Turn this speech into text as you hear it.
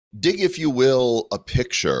Dig, if you will, a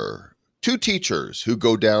picture. Two teachers who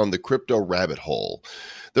go down the crypto rabbit hole.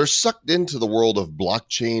 They're sucked into the world of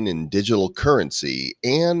blockchain and digital currency,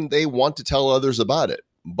 and they want to tell others about it.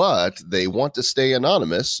 But they want to stay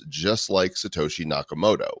anonymous, just like Satoshi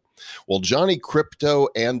Nakamoto. Well, Johnny Crypto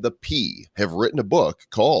and the P have written a book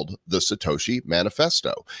called The Satoshi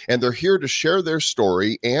Manifesto, and they're here to share their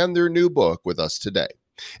story and their new book with us today.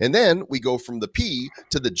 And then we go from the P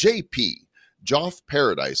to the JP. Joff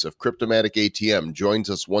Paradise of Cryptomatic ATM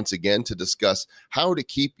joins us once again to discuss how to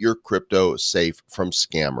keep your crypto safe from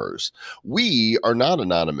scammers. We are not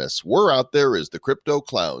anonymous. We're out there as the crypto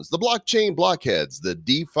clowns, the blockchain blockheads, the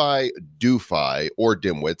DeFi doofy, or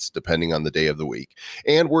dimwits, depending on the day of the week.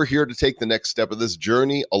 And we're here to take the next step of this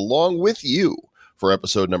journey along with you for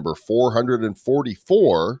episode number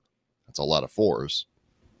 444. That's a lot of fours.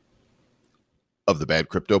 Of the Bad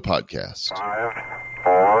Crypto Podcast. 5,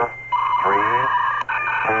 4, 3, 2,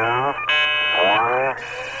 1,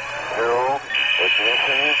 0,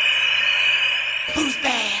 ignition. Who's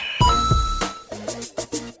bad?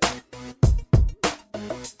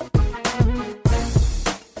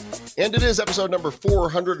 And it is episode number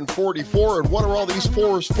 444. And what are all these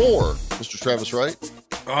fours for, Mr. Travis Wright?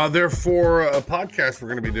 They're for a podcast we're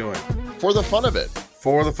going to be doing. For the fun of it.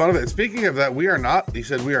 For the fun of it. And speaking of that, he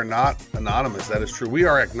said we are not anonymous. That is true. We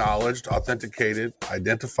are acknowledged, authenticated,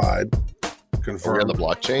 identified, confirmed. We're on the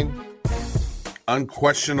blockchain.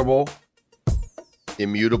 Unquestionable.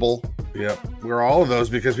 Immutable. Yep. We're all of those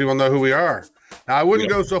because people know who we are. Now, I wouldn't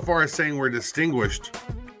go so far as saying we're distinguished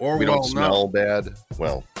or we don't smell bad.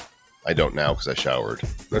 Well, I don't now because I showered.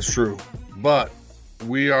 That's true. But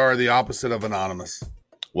we are the opposite of anonymous.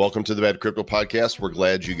 Welcome to the Bad Crypto Podcast. We're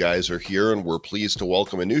glad you guys are here, and we're pleased to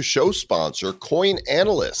welcome a new show sponsor, Coin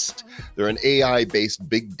Analyst. They're an AI-based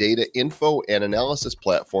big data info and analysis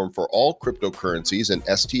platform for all cryptocurrencies and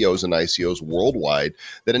STOs and ICOs worldwide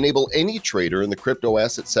that enable any trader in the crypto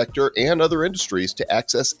asset sector and other industries to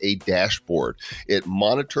access a dashboard. It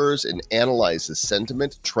monitors and analyzes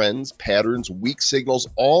sentiment, trends, patterns, weak signals,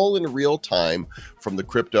 all in real time from the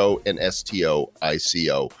crypto and STO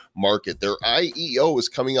ICO market. Their IEO is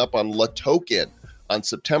coming up on LaToken on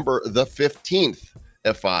September the 15th,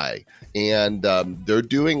 FI. And they're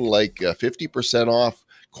doing like 50% off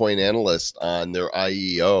Coin Analyst on their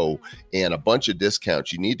IEO and a bunch of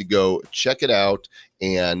discounts. You need to go check it out.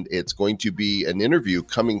 And it's going to be an interview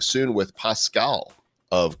coming soon with Pascal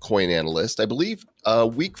of Coin Analyst. I believe a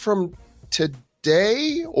week from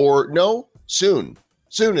today or no, soon.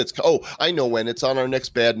 Soon I know when. It's on our next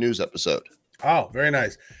Bad News episode. Oh, very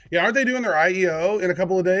nice. Yeah, aren't they doing their IEO in a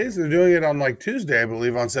couple of days? They're doing it on like Tuesday, I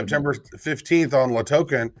believe, on September 15th on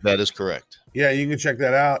LaToken. That is correct. Yeah, you can check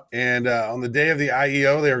that out. And on the day of the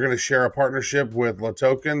IEO, they are going to share a partnership with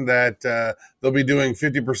LaToken that they'll be doing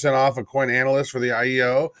 50% off a Coin Analyst for the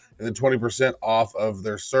IEO and then 20% off of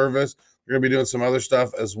their service. They're going to be doing some other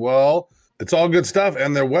stuff as well. It's all good stuff.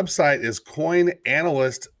 And their website is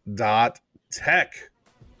coinanalyst.tech.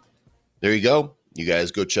 There you go. You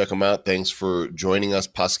guys go check them out. Thanks for joining us,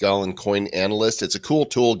 Pascal and Coin Analyst. It's a cool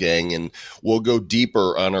tool, gang, and we'll go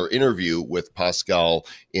deeper on our interview with Pascal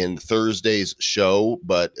in Thursday's show,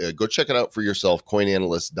 but go check it out for yourself,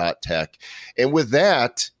 coinanalyst.tech. And with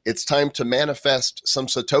that, it's time to manifest some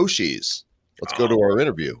Satoshis. Let's go to our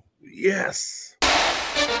interview. Yes.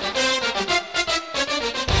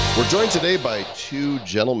 We're joined today by two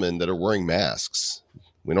gentlemen that are wearing masks.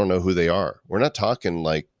 We don't know who they are. We're not talking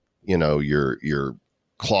like, you know, your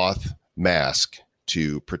cloth mask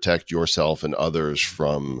to protect yourself and others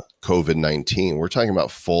from COVID-19. We're talking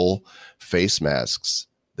about full face masks.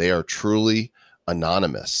 They are truly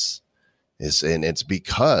anonymous. And it's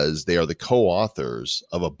because they are the co-authors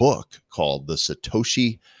of a book called The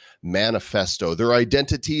Satoshi Manifesto. Their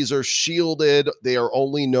identities are shielded. They are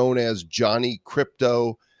only known as Johnny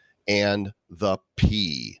Crypto and the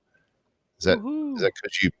P. Is that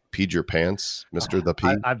because you peed your pants, Mr. the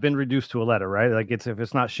P? I've been reduced to a letter, right? Like if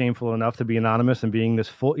it's not shameful enough to be anonymous and being this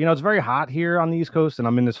full, it's very hot here on the East Coast, and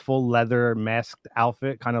I'm in this full leather masked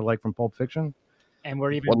outfit, kind of like from Pulp Fiction. And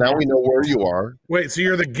we're even. Well, now we know where you are. Wait, so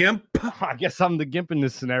you're the GIMP? I guess I'm the GIMP in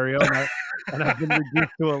this scenario, and I've been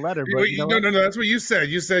reduced to a letter. But no, that's what you said.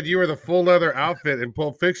 You said you were the full leather outfit in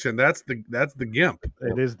Pulp Fiction. That's the GIMP.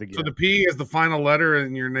 It is the GIMP. So the P is the final letter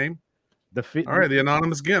in your name? All right, the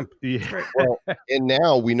anonymous GIMP. Yeah. Well, and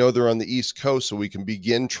now we know they're on the East Coast, so we can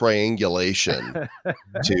begin triangulation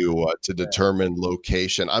to determine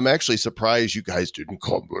location. I'm actually surprised you guys didn't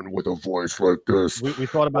come in with a voice like this. We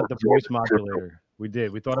thought about the voice modulator. We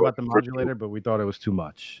did. We thought about the modulator, but we thought it was too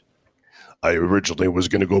much. I originally was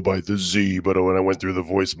going to go by the Z, but when I went through the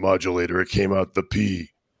voice modulator, it came out the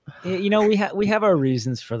P. We have our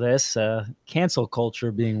reasons for this. Cancel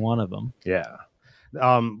culture being one of them. Yeah.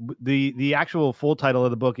 The actual full title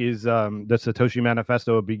of the book is the Satoshi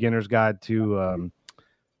Manifesto: A Beginner's Guide to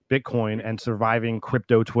Bitcoin and Surviving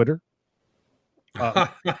Crypto Twitter.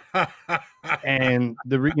 And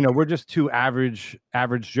we're just two average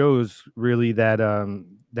Joes really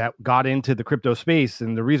that got into the crypto space,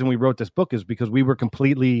 and the reason we wrote this book is because we were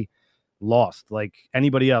completely lost, like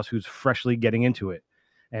anybody else who's freshly getting into it.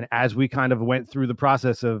 And as we kind of went through the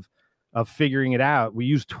process of figuring it out, we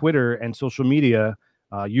used Twitter and social media,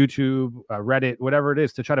 YouTube, Reddit, whatever it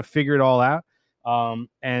is, to try to figure it all out.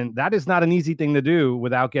 And that is not an easy thing to do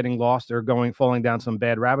without getting lost or falling down some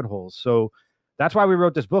bad rabbit holes. So that's why we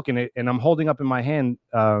wrote this book. And I'm holding up in my hand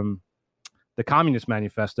the Communist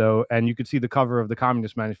Manifesto, and you can see the cover of the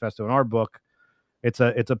Communist Manifesto in our book. It's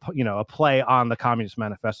a play on the Communist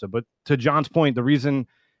Manifesto. But to John's point, the reason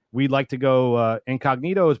we like to go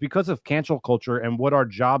incognito is because of cancel culture and what our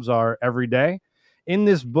jobs are every day. In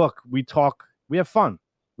this book, we have fun.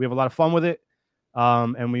 We have a lot of fun with it.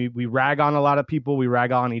 And we rag on a lot of people. We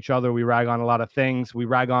rag on each other. We rag on a lot of things. We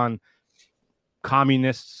rag on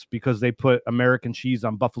communists because they put American cheese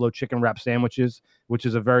on buffalo chicken wrap sandwiches, which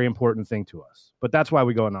is a very important thing to us. But that's why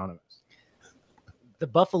we go anonymous. The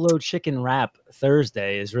buffalo chicken wrap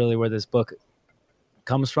Thursday is really where this book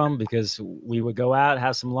comes from, because we would go out,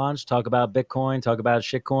 have some lunch, talk about Bitcoin, talk about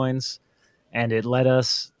shitcoins, and it led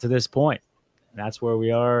us to this point. That's where we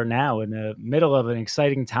are now, in the middle of an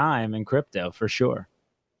exciting time in crypto, for sure.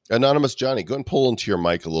 Anonymous Johnny, go and pull into your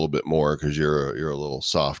mic a little bit more because you're a little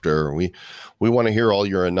softer. We want to hear all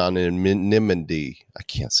your anonymity. I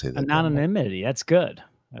can't say that. Anonymity. That's good.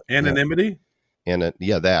 Anonymity?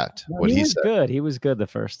 That. No, what he was said. good. He was good the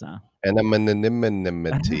first time.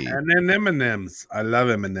 Anonymity. And then M&Ms. I love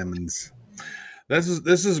M&Ms. This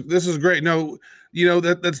is great. No,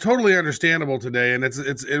 that's totally understandable today, and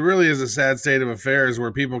it really is a sad state of affairs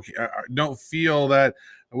where people don't feel that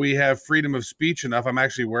we have freedom of speech enough. I'm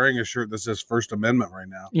actually wearing a shirt that says First Amendment right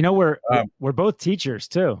now. We're both teachers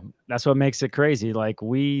too. That's what makes it crazy. Like,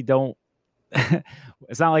 we don't.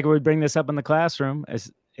 It's not like we would bring this up in the classroom.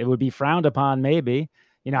 It would be frowned upon, maybe.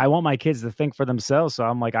 I want my kids to think for themselves. So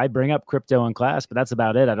I'm like, I bring up crypto in class, but that's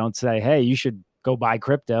about it. I don't say, hey, you should go buy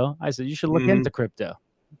crypto. I said, you should look into crypto.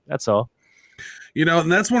 That's all.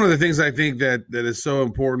 And that's one of the things I think that is so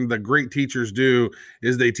important that great teachers do,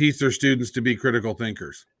 is they teach their students to be critical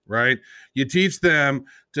thinkers, right? You teach them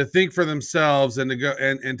to think for themselves and to go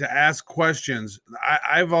and to ask questions.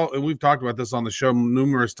 And we've talked about this on the show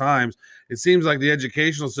numerous times. It seems like the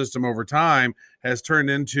educational system over time has turned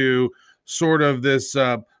into sort of this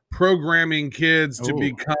programming kids to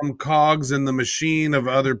become cogs in the machine of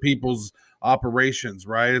other people's operations,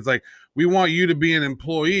 right? It's like, we want you to be an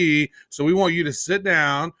employee, so we want you to sit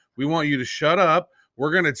down, we want you to shut up,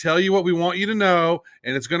 we're going to tell you what we want you to know,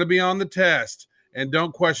 and it's going to be on the test, and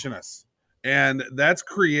don't question us. And that's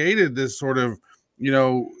created this sort of,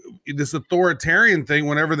 this authoritarian thing.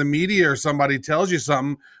 Whenever the media or somebody tells you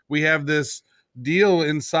something, we have this deal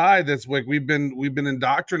inside that's like we've been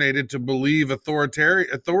indoctrinated to believe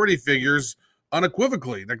authority figures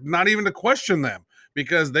unequivocally, like not even to question them,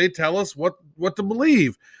 because they tell us what to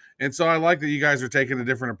believe. And so I like that you guys are taking a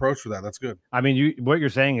different approach for that. That's good. I mean, what you're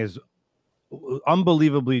saying is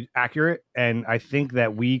unbelievably accurate. And I think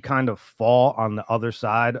that we kind of fall on the other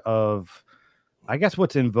side of, I guess,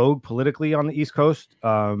 what's in vogue politically on the East Coast.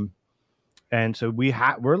 And so we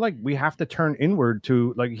have to turn inward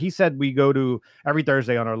to, like he said, we go to every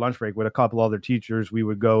Thursday on our lunch break with a couple other teachers. We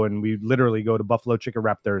would go and we literally go to Buffalo Chicken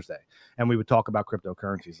Wrap Thursday, and we would talk about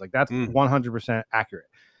cryptocurrencies. Like, that's 100% accurate.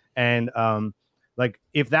 And like,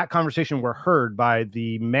 if that conversation were heard by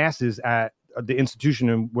the masses at the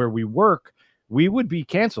institution where we work, we would be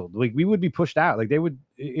canceled. Like, we would be pushed out. Like,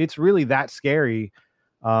 it's really that scary.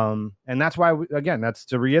 And that's why, that's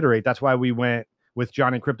to reiterate, that's why we went with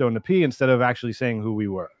John and Crypto and the P instead of actually saying who we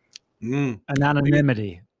were.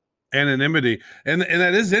 Anonymity. And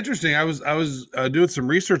that is interesting. I was doing some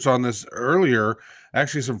research on this earlier.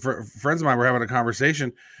 Actually, some friends of mine were having a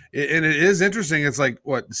conversation, and it is interesting. It's like,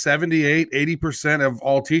 what, 78-80% of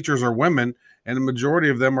all teachers are women, and the majority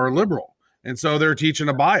of them are liberal. And so they're teaching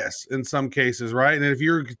a bias in some cases, right? And if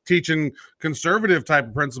you're teaching conservative type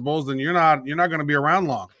of principles, then you're not going to be around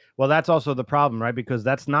long. Well, that's also the problem, right? Because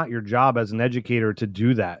that's not your job as an educator to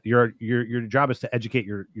do that. Your job is to educate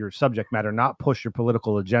your subject matter, not push your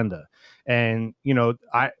political agenda. And,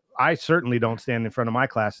 I certainly don't stand in front of my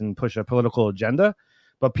class and push a political agenda,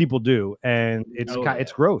 but people do. And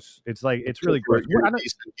it's gross. It's like, it's really gross. You're a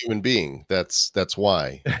decent human being. That's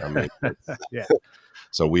why. I mean, yeah.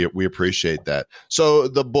 So we appreciate that. So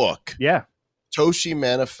the book, Yeah. Satoshi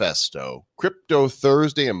Manifesto, Crypto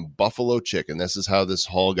Thursday, and Buffalo Chicken. This is how this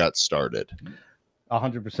all got started.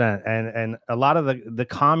 100%. And a lot of the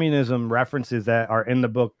communism references that are in the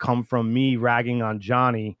book come from me ragging on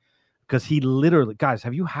Johnny, because he literally, guys,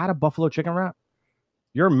 have you had a buffalo chicken wrap?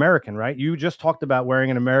 You're American, right? You just talked about wearing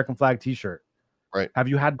an American flag t-shirt. Right. Have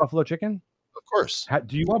you had buffalo chicken? Of course.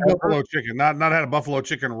 Do you love buffalo chicken? Not had a buffalo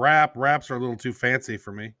chicken wrap. Wraps are a little too fancy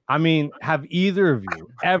for me. I mean, have either of you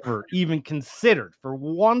ever even considered for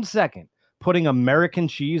 1 second putting American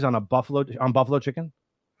cheese on buffalo chicken?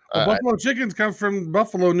 Well, buffalo chickens come from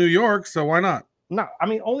Buffalo, New York, so why not? No, I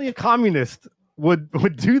mean, only a communist would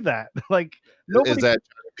do that. Like, nobody. Is that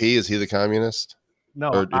Johnny P? Is he the communist? No,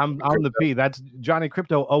 Or I'm the P. That's Johnny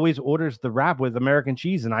Crypto always orders the wrap with American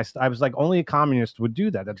cheese, and I was like, only a communist would do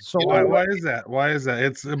that. That's so. Why is that? Why is that?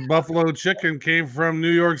 It's buffalo chicken came from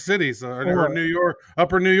New York City, so or New York,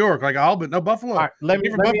 Upper New York, like Albany. No, Buffalo. All right, let me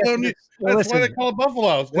Buffalo. Well, That's why listen. they call it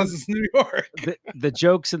Buffalo, because it's New York. The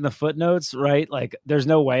jokes in the footnotes, right? Like, there's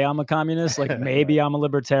no way I'm a communist. Like, maybe I'm a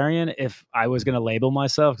libertarian if I was going to label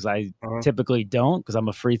myself, because I typically don't, because I'm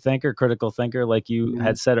a free thinker, critical thinker, like you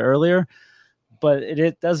had said earlier. But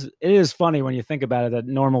it is funny when you think about it that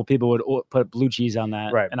normal people would put blue cheese on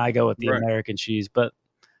that, Right. and I go with the American cheese. But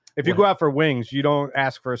if you go out for wings, you don't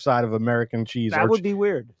ask for a side of American cheese. that would be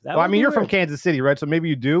weird. Well, I mean, you're from Kansas City, right? So maybe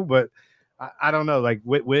you do, but I don't know. Like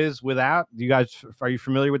whiz without. Do you guys are you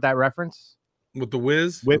familiar with that reference? With the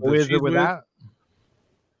whiz, Whiz the cheese or without?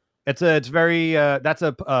 It's very that's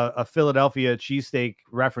a Philadelphia cheesesteak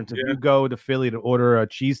reference. If you go to Philly to order a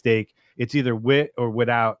cheesesteak, it's either wit or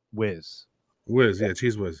without whiz. Whiz, yeah,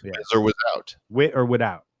 cheese whiz. Yeah. Whiz or without? Wit or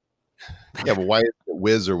without. Yeah, but why is it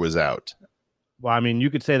whiz or was out? Well, I mean,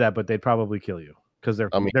 you could say that, but they'd probably kill you because they're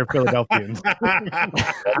Philadelphians.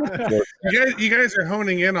 you guys are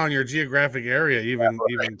honing in on your geographic area, even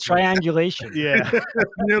triangulation. Yeah,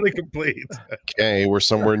 nearly complete. Okay, we're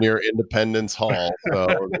somewhere near Independence Hall.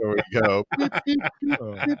 So there we go.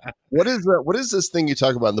 What is this thing you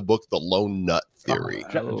talk about in the book, the lone nut theory?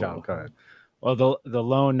 John, go ahead. Well, the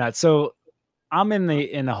lone nut. So I'm in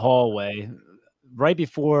the hallway right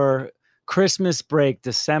before Christmas break,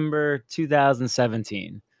 December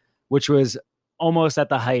 2017, which was almost at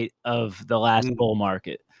the height of the last bull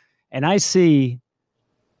market. And I see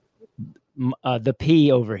the P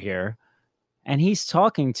over here, and he's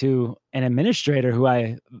talking to an administrator who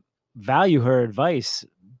I value her advice.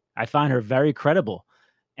 I find her very credible.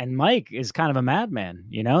 And Mike is kind of a madman,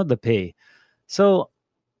 the P. So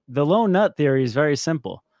the lone nut theory is very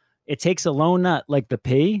simple. It takes a lone nut like the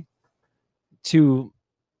P to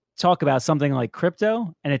talk about something like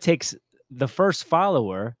crypto, and it takes the first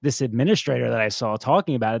follower, this administrator that I saw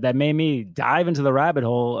talking about it, that made me dive into the rabbit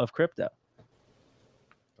hole of crypto.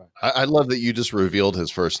 I love that you just revealed his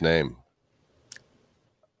first name.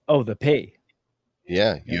 Oh, the P.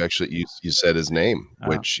 Yeah, you actually you said his name,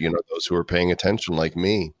 which those who are paying attention like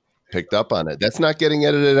me picked up on it. That's not getting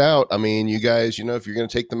edited out. I mean, you guys, if you're going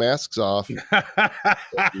to take the masks off, then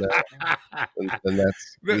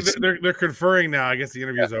that's they're conferring now. I guess the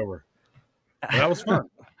interview's over. Well, that was fun.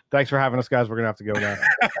 Thanks for having us, guys. We're gonna have to go now.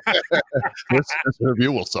 this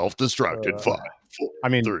interview will self-destruct in 5, 4, I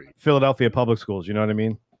mean, 3. Philadelphia public schools. You know what I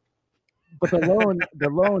mean? But the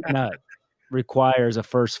lone nut requires a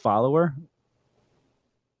first follower,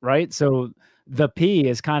 right? So the P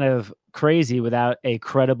is kind of crazy without a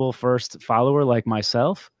credible first follower like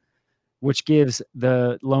myself, which gives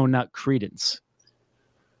the lone nut credence.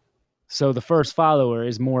 So the first follower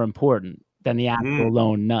is more important than the actual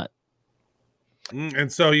lone nut.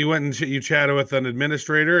 And so you went and you chatted with an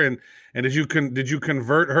administrator, and did you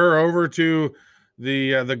convert her over to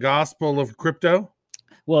the gospel of crypto?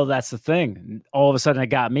 Well, that's the thing. All of a sudden, it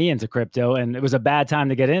got me into crypto, and it was a bad time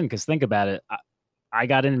to get in because think about it. I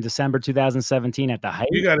got in December 2017 at the height.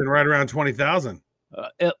 You got in right around 20,000.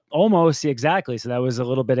 Almost exactly. So that was a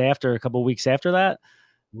little bit after, a couple of weeks after that,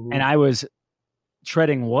 and I was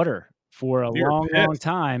treading water for a long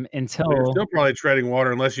time until you're still probably treading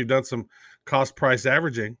water unless you've done some cost price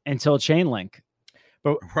averaging until Chainlink.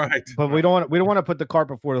 But we don't want to put the cart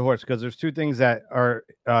before the horse, because there's two things that are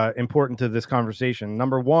important to this conversation.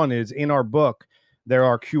 Number one is, in our book, there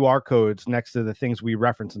are QR codes next to the things we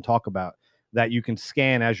reference and talk about that you can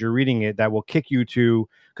scan as you're reading it, that will kick you to,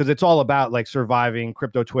 because it's all about like surviving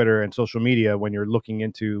crypto Twitter and social media when you're looking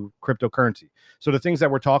into cryptocurrency. So the things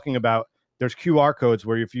that we're talking about, there's QR codes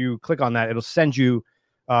where if you click on that, it'll send you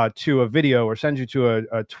to a video, or send you to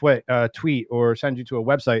a tweet, or send you to a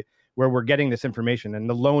website where we're getting this information. And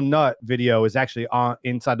the lone nut video is actually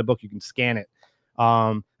inside the book. You can scan it.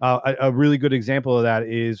 A really good example of that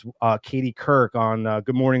is Katie Kirk on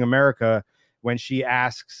Good Morning America, when she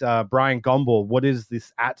asks Brian Gumbel, what is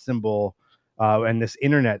this @ symbol and this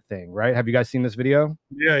internet thing, right? Have you guys seen this video?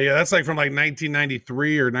 Yeah. That's like from like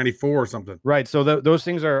 1993 or 94 or something. Right. So those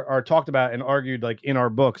things are talked about and argued like in our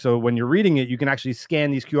book. So when you're reading it, you can actually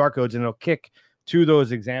scan these QR codes and it'll kick to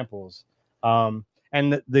those examples.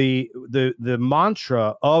 And the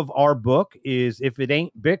mantra of our book is, if it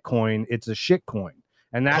ain't Bitcoin, it's a shit coin.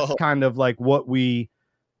 And that's kind of like what we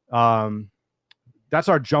that's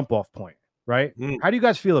our jump off point, right? How do you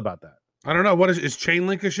guys feel about that? I don't know. What is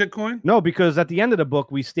Chainlink a shitcoin? No, because at the end of the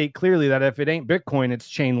book, we state clearly that if it ain't Bitcoin, it's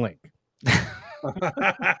Chainlink.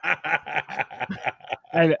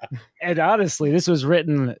 and honestly, this was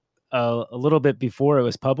written a little bit before it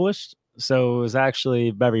was published, so it was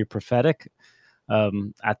actually very prophetic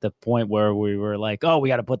at the point where we were like, oh, we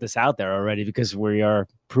got to put this out there already because we are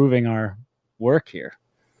proving our work here.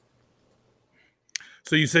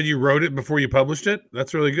 So you said you wrote it before you published it?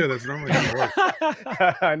 That's really good. That's normally how it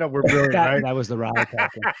works. I know, we're brilliant, right? That was the riot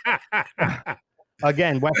captain.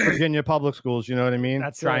 Again, West Virginia public schools, you know what I mean?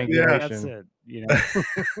 That's triangulation. That's it. You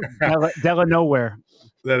know, Della nowhere.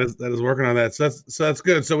 That is working on that. So that's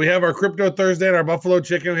good. So we have our Crypto Thursday and our Buffalo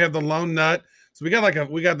Chicken. We have the Lone Nut. So we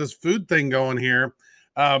got this food thing going here.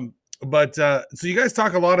 But so you guys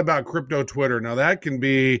talk a lot about crypto Twitter. Now that can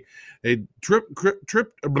be a trip.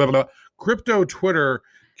 Blah, blah. Crypto Twitter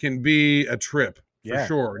can be a trip for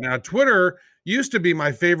sure. Now Twitter used to be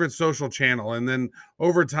my favorite social channel, and then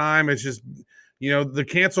over time it's just, you know, the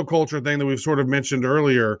cancel culture thing that we've sort of mentioned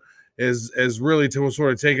earlier is really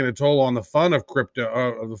sort of taking a toll on the fun of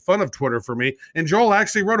crypto, the fun of Twitter for me. And Joel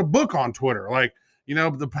actually wrote a book on Twitter, like, you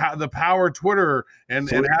know, the power of Twitter, and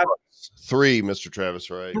have three, Mr.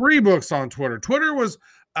 Travis, right? 3 books on Twitter. Twitter was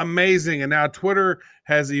amazing, and now Twitter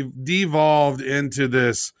has devolved into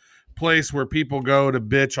this place where people go to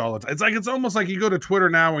bitch all the time. It's almost like you go to Twitter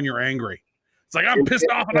now when you're angry. It's like, I'm pissed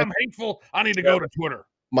off and I'm hateful. I need to go to Twitter.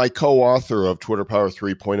 My co-author of Twitter Power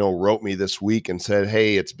 3.0 wrote me this week and said,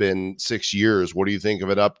 hey, it's been 6 years. What do you think of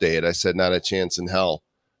an update? I said, not a chance in hell.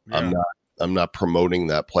 Yeah. I'm not promoting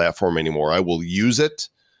that platform anymore. I will use it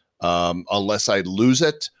unless I lose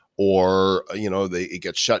it, or, you know, it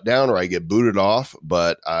gets shut down or I get booted off,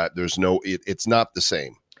 but it's not the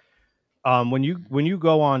same. When you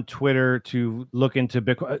go on Twitter to look into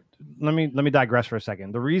Bitcoin, let me digress for a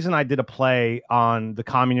second. The reason I did a play on the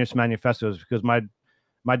Communist Manifesto is because my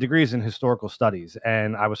degree is in historical studies,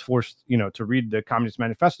 and I was forced, you know, to read the Communist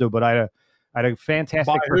Manifesto. But I had a fantastic.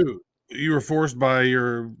 By who? You were forced by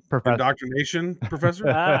your indoctrination professor?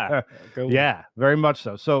 Yeah, very much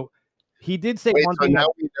so. So he did say one thing. Now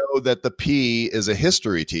we know that the P is a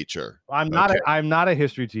history teacher. I'm not a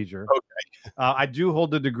history teacher. Okay. I do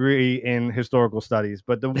hold a degree in historical studies,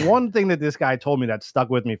 but the one thing that this guy told me that stuck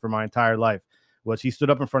with me for my entire life was he stood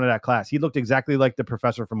up in front of that class. He looked exactly like the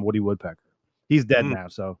professor from Woody Woodpecker. He's dead now,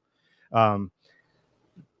 so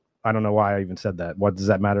I don't know why I even said that. What does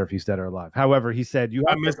that matter if he's dead or alive? However, he said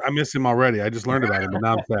I miss him already. I just learned about him, but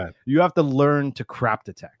now I'm sad. You have to learn to crap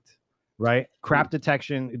detect, right? Crap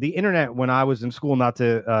detection. The internet, when I was in school, not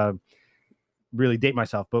to really date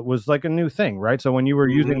myself, but was like a new thing, right? So when you were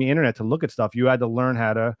using the internet to look at stuff, you had to learn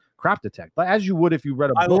how to crap detect, like as you would if you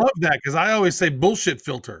read a book. I love that, because I always say bullshit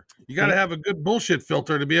filter. You got to have a good bullshit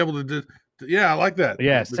filter to be able to do. Yeah, I like that.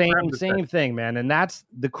 Yeah, same thing, man. And that's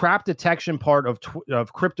the crap detection part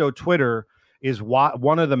of crypto Twitter is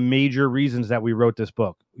one of the major reasons that we wrote this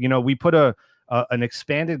book. You know, we put an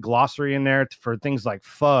expanded glossary in there for things like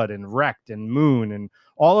FUD and wrecked and moon and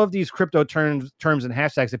all of these crypto terms and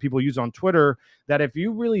hashtags that people use on Twitter, that if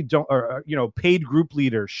you really don't, or, you know, paid group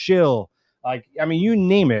leader, shill, like, I mean, you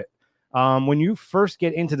name it. When you first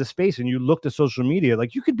get into the space and you look to social media,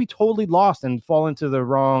 like, you could be totally lost and fall into the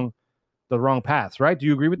wrong paths, right? Do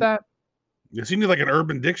you agree with that? Yes, you need like an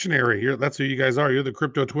urban dictionary here. That's who you guys are. You're the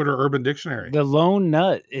crypto Twitter urban dictionary. The Lone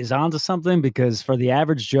Nut is onto something, because for the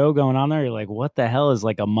average Joe going on there, you're like, what the hell is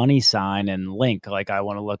like a money sign and link? Like, I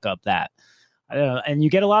want to look up that. And you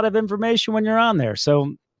get a lot of information when you're on there.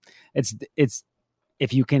 So it's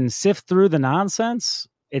if you can sift through the nonsense,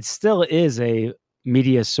 it still is a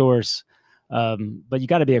media source. But you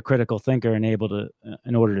got to be a critical thinker and able to,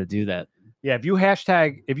 in order to do that. Yeah,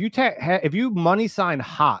 if you money sign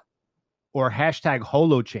hot or hashtag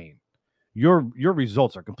holochain, your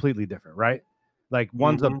results are completely different, right? Like,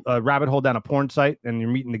 one's a rabbit hole down a porn site and you're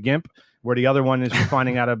meeting the GIMP, where the other one is you're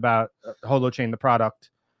finding out about holochain, the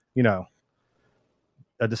product, you know,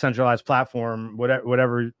 a decentralized platform,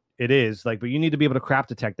 whatever it is. Like, but you need to be able to crap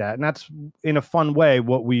detect that, and that's in a fun way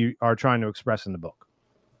what we are trying to express in the book.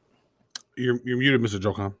 You're muted, Mr.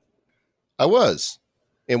 Jolcom. I was.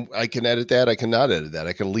 And I can edit that. I cannot edit that.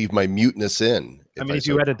 I can leave my muteness in. I mean, if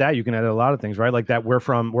you edit that, you can edit a lot of things, right? Like that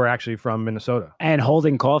we're actually from Minnesota. And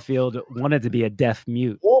Holden Caulfield wanted to be a deaf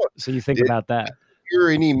mute. So you think about that. Hear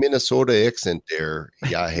any Minnesota accent there?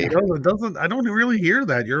 Yeah, hey. It doesn't. I don't really hear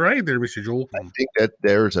that. You're right there, Mr. Joel. I think that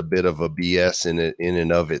there's a bit of a BS in it, in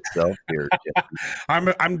and of itself here.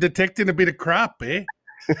 I'm detecting a bit of crap, eh?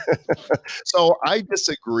 So I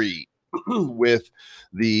disagree with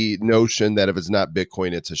the notion that if it's not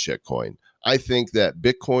Bitcoin, it's a shitcoin. I think that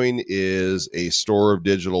Bitcoin is a store of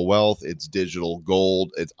digital wealth. It's digital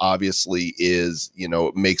gold. It obviously is,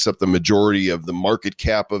 makes up the majority of the market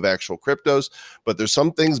cap of actual cryptos. But there's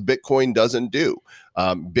some things Bitcoin doesn't do.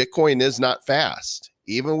 Bitcoin is not fast.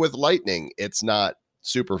 Even with Lightning, it's not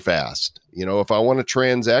super fast. If I want to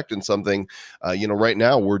transact in something, right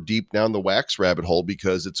now we're deep down the wax rabbit hole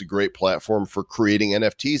because it's a great platform for creating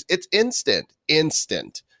NFTs. It's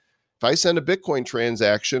instant. If I send a Bitcoin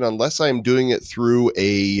transaction, unless I'm doing it through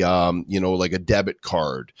a, like a debit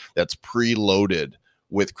card that's preloaded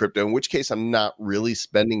with crypto, in which case I'm not really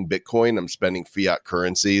spending Bitcoin. I'm spending fiat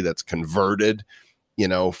currency that's converted,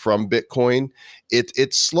 from Bitcoin.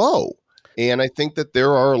 It's slow. And I think that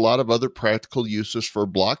there are a lot of other practical uses for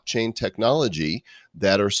blockchain technology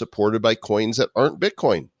that are supported by coins that aren't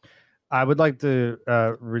Bitcoin. I would like to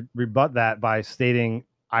rebut that by stating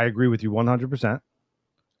I agree with you 100%.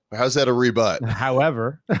 How's that a rebut?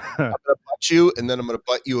 However, I'm going to butt you, and then I'm going to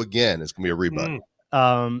butt you again. It's going to be a rebut.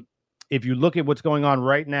 If you look at what's going on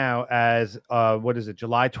right now as,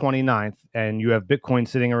 July 29th, and you have Bitcoin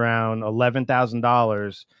sitting around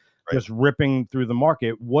 $11,000, just ripping through the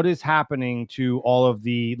market, what is happening to all of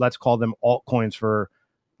the, let's call them altcoins for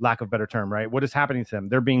lack of a better term, right? What is happening to them?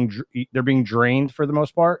 They're being drained for the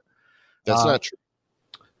most part. That's not true.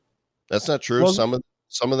 That's not true. Well, some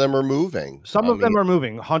of them are moving. Some of them are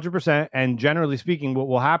moving 100%. And generally speaking, what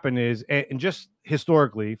will happen is, and just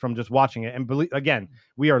historically from just watching it, and again,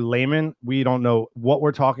 we are laymen. We don't know what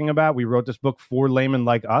we're talking about. We wrote this book for laymen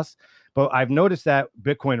like us. But I've noticed that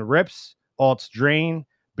Bitcoin rips, alts drain,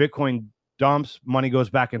 Bitcoin dumps, money goes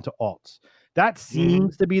back into alts. That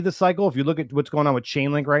seems to be the cycle. If you look at what's going on with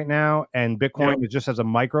Chainlink right now, and Bitcoin is just as a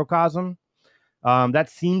microcosm, that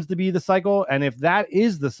seems to be the cycle. And if that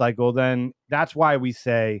is the cycle, then that's why we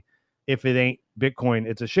say if it ain't Bitcoin,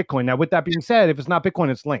 it's a shitcoin. Now, with that being said, if it's not Bitcoin,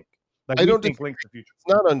 it's Link. I don't think Link's the future.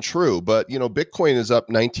 It's not untrue, but Bitcoin is up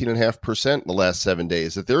 19.5% in the last 7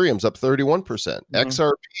 days. Ethereum's up 31%.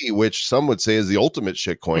 XRP, which some would say is the ultimate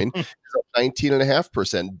shitcoin, is up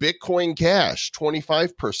 19.5%. Bitcoin Cash,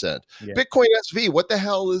 25%. Yeah. Bitcoin SV, what the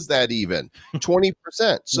hell is that even? 20%.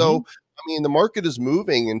 So the market is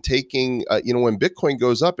moving and taking, when Bitcoin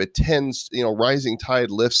goes up, it tends, rising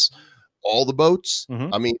tide lifts all the boats.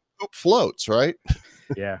 Poop floats, right?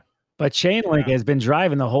 Yeah. But Chainlink has been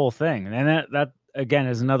driving the whole thing. And that again,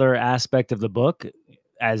 is another aspect of the book,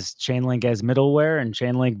 as Chainlink as middleware and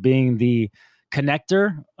Chainlink being the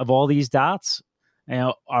connector of all these dots.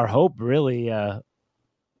 Our hope really,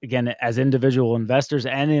 again, as individual investors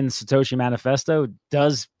and in Satoshi Manifesto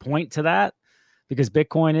does point to that, because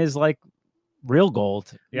Bitcoin is like real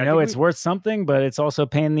gold. It's worth something, but it's also a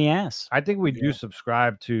pain in the ass. I think we do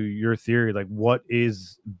subscribe to your theory. Like, what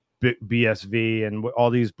is BSV and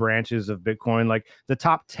all these branches of Bitcoin? Like the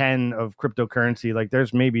top 10 of cryptocurrency, like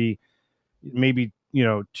there's maybe 2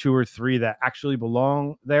 or 3 that actually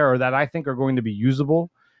belong there, or that I think are going to be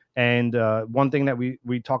usable. And one thing that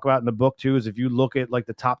we talk about in the book too is if you look at like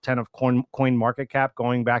the top 10 of coin market cap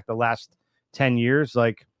going back the last 10 years,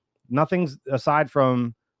 like nothing's aside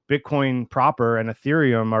from Bitcoin proper and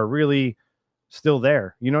Ethereum are really still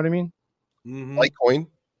there. You know what I mean? Litecoin.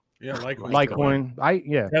 Yeah, Litecoin.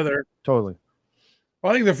 Tether. Totally.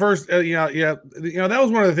 Well, I think the first, that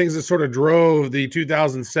was one of the things that sort of drove the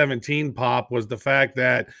 2017 pop, was the fact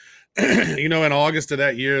that, in August of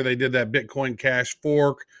that year, they did that Bitcoin Cash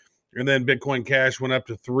fork, and then Bitcoin Cash went up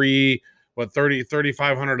to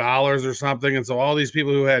 $3,500 or something. And so all these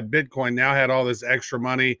people who had Bitcoin now had all this extra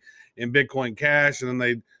money in Bitcoin Cash, and then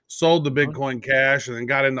they sold the Bitcoin Cash and then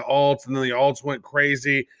got into alts, and then the alts went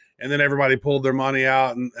crazy. And then everybody pulled their money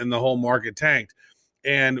out, and the whole market tanked.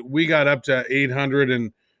 And we got up to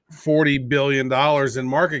 $840 billion in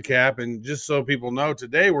market cap. And just so people know,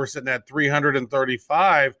 today we're sitting at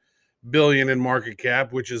 $335 billion in market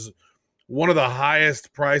cap, which is one of the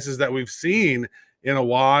highest prices that we've seen in a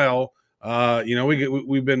while.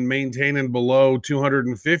 We've been maintaining below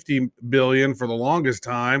 250 billion for the longest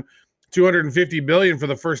time. 250 billion for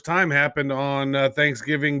the first time happened on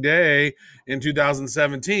Thanksgiving Day in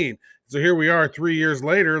 2017. So here we are 3 years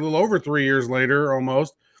later, a little over 3 years later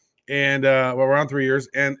almost, and well, around 3 years,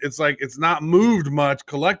 and it's like it's not moved much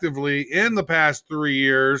collectively in the past 3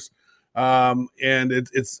 years, and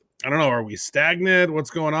it's I don't know, are we stagnant?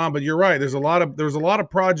 What's going on? But you're right. There's a lot of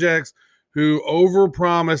projects who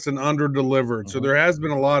overpromised and underdelivered. So there has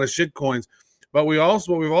been a lot of shit coins, but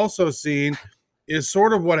what we've also seen is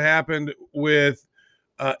sort of what happened with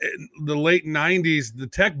in the late 90s, the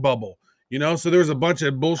tech bubble. So there was a bunch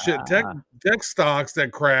of bullshit tech stocks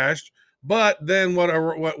that crashed. But then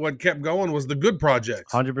what kept going was the good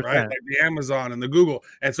projects, 100%. right? Like the Amazon and the Google.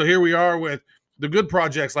 And so here we are with the good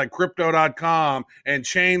projects like Crypto.com and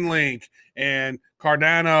Chainlink and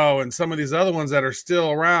Cardano and some of these other ones that are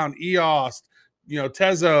still around, EOS,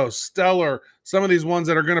 Tezos, Stellar, some of these ones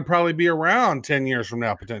that are going to probably be around 10 years from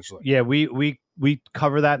now, potentially. Yeah, we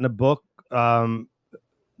cover that in the book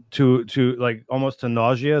to like almost to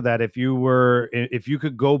nausea, that if you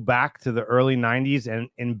could go back to the early 90s and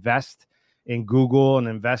invest in Google and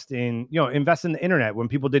invest in the internet when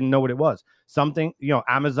people didn't know what it was. Something,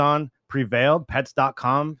 Amazon prevailed,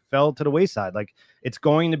 pets.com fell to the wayside. Like, it's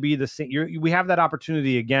going to be the same. We have that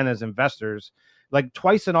opportunity again as investors, like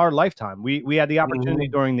twice in our lifetime. We had the opportunity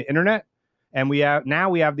during the internet, and we have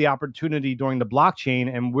the opportunity during the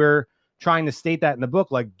blockchain, and we're trying to state that in the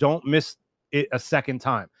book, like, don't miss it a second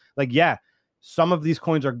time. Like, yeah, some of these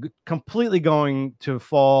coins are completely going to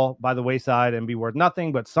fall by the wayside and be worth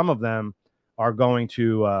nothing, but some of them are going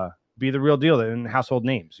to be the real deal in household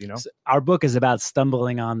names. So our book is about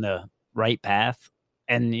stumbling on the right path,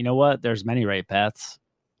 and you know what? There's many right paths.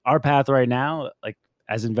 Our path right now, like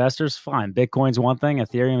as investors, fine. Bitcoin's one thing,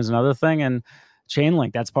 Ethereum is another thing, and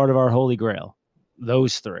Chainlink, that's part of our holy grail.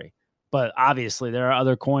 Those three. But obviously, there are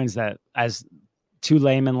other coins that, as two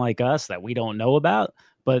laymen like us, that we don't know about.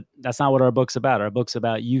 But that's not what our book's about. Our book's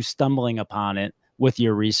about you stumbling upon it with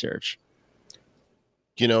your research.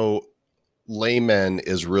 Laymen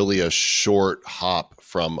is really a short hop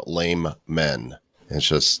from lame men. It's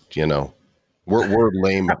just, we're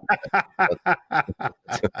lame.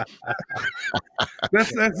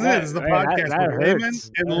 That's it. It's the podcast that with laymen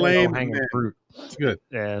and lame men. Fruit. It's good.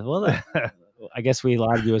 Yeah, well, I guess we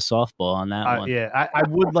allowed you a softball on that one. Yeah, I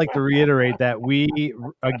would like to reiterate that we,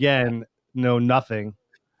 again, know nothing.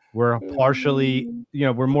 We're partially,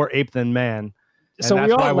 we're more ape than man. And So that's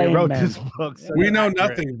we why are we lame wrote men. this book. So We know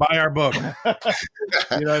nothing. Buy our book. You know what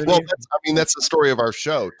I Well, mean? that's the story of our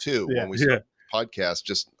show too. Yeah. When we started the podcast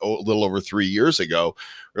just a little over 3 years ago,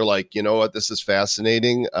 we're like, you know what, this is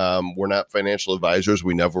fascinating. We're not financial advisors.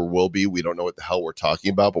 We never will be. We don't know what the hell we're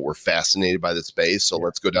talking about, but we're fascinated by the space. So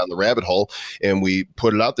let's go down the rabbit hole. And we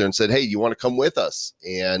put it out there and said, hey, you want to come with us?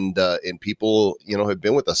 And people, have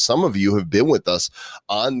been with us. Some of you have been with us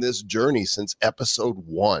on this journey since episode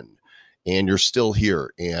 1. And you're still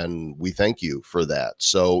here, and we thank you for that.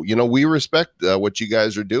 So, we respect what you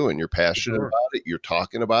guys are doing. You're passionate about it. You're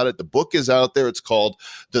talking about it. The book is out there. It's called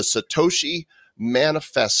The Satoshi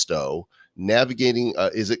Manifesto.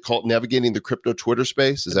 Is it called Navigating the Crypto Twitter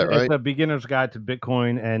Space? Is that right? It's a beginner's guide to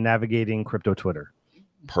Bitcoin and navigating crypto Twitter.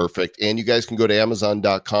 Perfect. And you guys can go to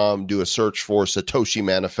Amazon.com, do a search for Satoshi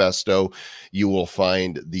Manifesto. You will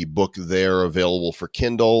find the book there available for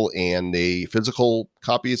Kindle, and a physical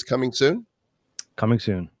copy is coming soon. Coming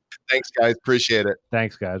soon. Thanks, guys. Appreciate it.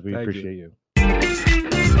 Thanks, guys. We Thank appreciate you.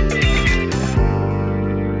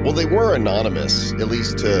 Well, they were anonymous, at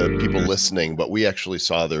least to people listening, but we actually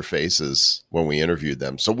saw their faces when we interviewed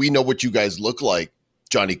them. So we know what you guys look like,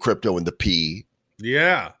 Johnny Crypto and the P.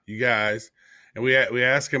 Yeah, you guys. And we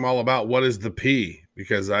ask him all about what is the P,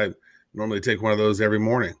 because I normally take one of those every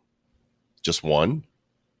morning. Just one?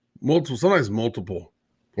 Multiple, sometimes multiple.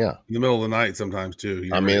 Yeah. In the middle of the night sometimes too.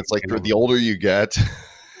 It's like the older you get,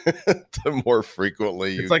 the more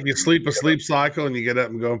frequently It's like you sleep a sleep cycle and you get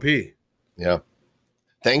up and go and pee. Yeah.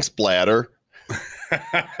 Thanks, Bladder.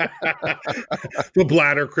 The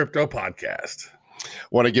Bladder Crypto Podcast.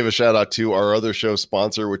 Want to give a shout out to our other show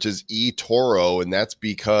sponsor, which is eToro, and that's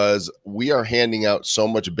because we are handing out so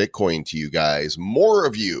much Bitcoin to you guys. More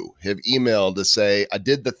of you have emailed to say, I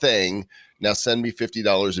did the thing. Now send me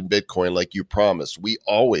 $50 in Bitcoin like you promised. We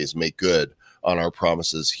always make good on our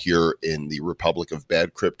promises here in the Republic of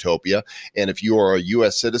Bad Cryptopia. And if you are a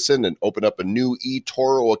U.S. citizen and open up a new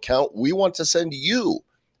eToro account, we want to send you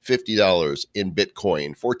 $50 in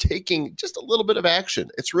Bitcoin for taking just a little bit of action.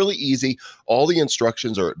 It's really easy. All the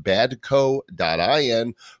instructions are at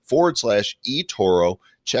badco.in/eToro.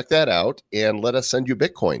 Check that out and let us send you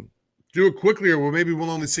Bitcoin. Do it quickly, or maybe we'll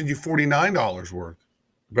only send you $49 worth.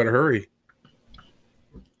 Better hurry.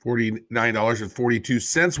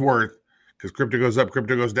 $49.42 worth, because crypto goes up,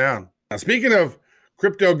 crypto goes down. Now, speaking of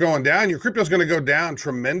crypto going down, your crypto's going to go down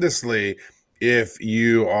tremendously if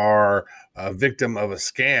you are a victim of a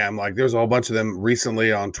scam. Like there's a whole bunch of them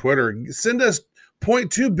recently on Twitter. Send us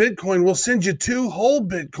 0.2 Bitcoin. We'll send you 2 whole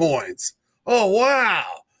Bitcoins. Oh, wow.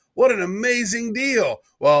 What an amazing deal.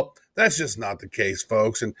 Well, that's just not the case,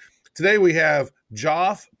 folks. And today we have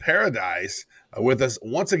Joff Paradise with us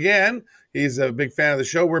once again. He's a big fan of the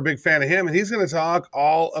show. We're a big fan of him. And he's going to talk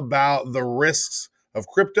all about the risks of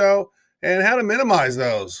crypto and how to minimize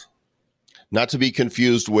those. Not to be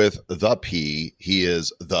confused with the P, he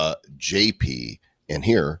is the JP, and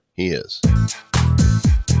here he is.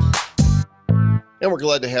 And we're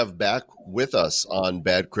glad to have back with us on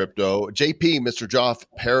Bad Crypto, JP, Mr. Joff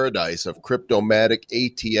Paradise of Cryptomatic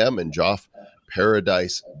ATM and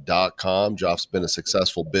JoffParadise.com. Joff's been a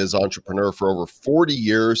successful biz entrepreneur for over 40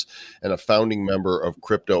 years and a founding member of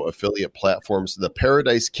crypto affiliate platforms, the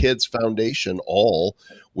Paradise Kids Foundation, all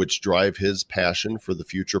which drive his passion for the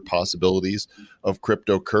future possibilities of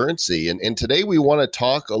cryptocurrency. And today we want to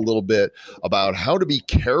talk a little bit about how to be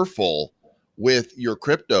careful with your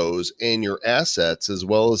cryptos and your assets, as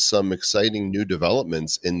well as some exciting new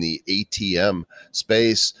developments in the ATM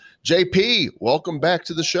space. JP, welcome back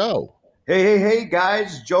to the show. Hey,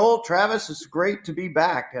 guys. Joel, Travis, it's great to be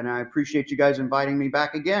back, and I appreciate you guys inviting me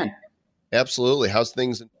back again. Absolutely. How's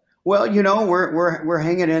things? Well, we're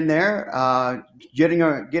hanging in there, getting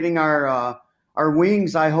our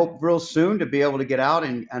wings, I hope, real soon to be able to get out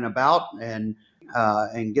and about and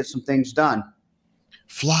get some things done.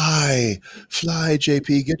 Fly,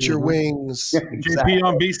 JP, get your wings. Yeah, exactly. JP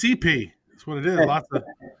on BCP. That's what it is.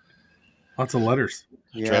 Lots of letters.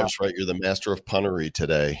 Yeah. Travis, right? You're the master of punnery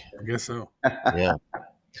today. I guess so. Yeah.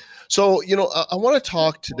 So, I want to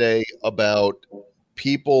talk today about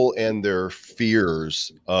people and their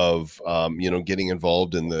fears of, getting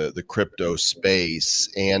involved in the crypto space.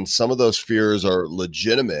 And some of those fears are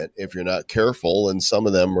legitimate if you're not careful. And some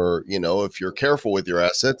of them are, if you're careful with your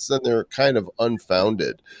assets, then they're kind of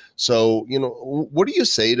unfounded. So, what do you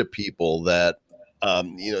say to people that,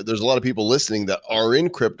 there's a lot of people listening that are in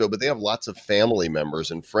crypto, but they have lots of family members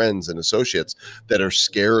and friends and associates that are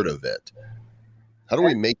scared of it. How do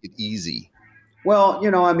we make it easy? Well,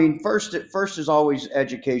 first is always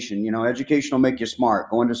education. Education will make you smart.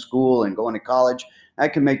 Going to school and going to college,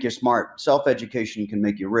 that can make you smart. Self-education can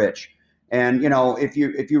make you rich. And,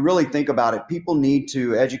 if you really think about it, people need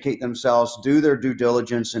to educate themselves, do their due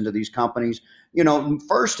diligence into these companies.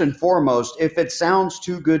 First and foremost, if it sounds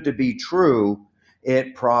too good to be true,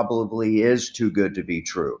 it probably is too good to be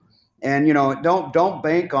true. And, don't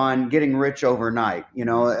bank on getting rich overnight.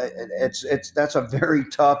 That's a very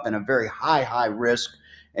tough and a very high risk.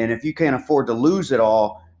 And if you can't afford to lose it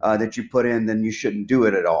all that you put in, then you shouldn't do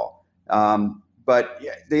it at all. But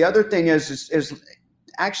the other thing is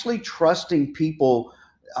actually trusting people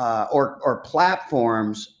or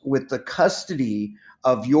platforms with the custody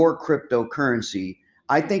of your cryptocurrency.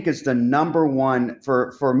 I think is the number one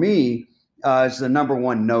for me. Is the number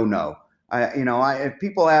one no. If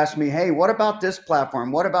people ask me, hey, what about this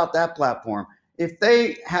platform? What about that platform? If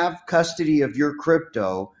they have custody of your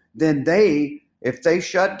crypto, then if they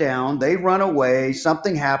shut down, they run away,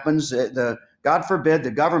 something happens, God forbid the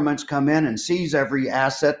governments come in and seize every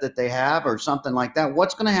asset that they have or something like that,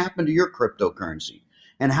 what's going to happen to your cryptocurrency?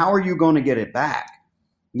 And how are you going to get it back?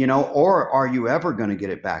 Or are you ever going to get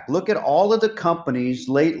it back? Look at all of the companies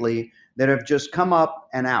lately that have just come up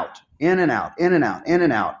and out, in and out.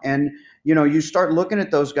 And, you start looking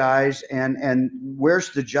at those guys and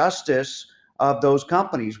where's the justice of those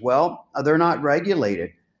companies? Well, they're not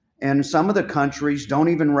regulated. And some of the countries don't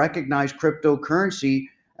even recognize cryptocurrency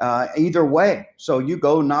either way. So you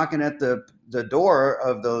go knocking at the door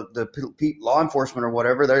of the law enforcement or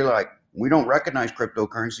whatever, they're like, we don't recognize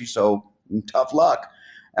cryptocurrency, so tough luck.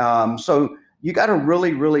 So you got to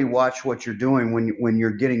really, really watch what you're doing when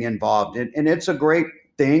you're getting involved. And it's a great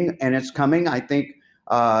thing, and it's coming. I think,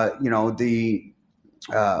 the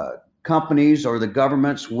companies or the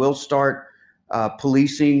governments will start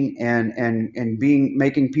policing and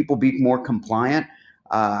making people be more compliant.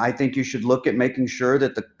 I think you should look at making sure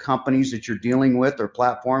that the companies that you're dealing with or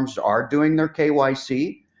platforms are doing their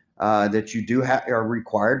KYC, that you are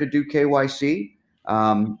required to do KYC.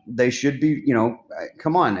 They should be,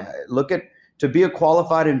 come on, to be a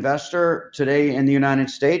qualified investor today in the United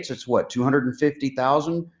States, it's what,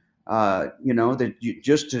 250,000,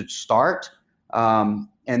 just to start.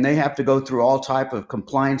 And they have to go through all type of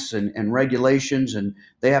compliance and regulations, and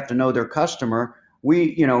they have to know their customer.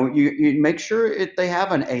 You make sure they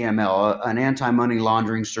have an AML, an anti-money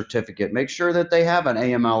laundering certificate. Make sure that they have an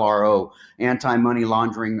AMLRO, anti-money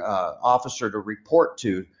laundering officer to report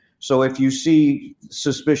to. So if you see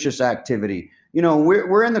suspicious activity, you know,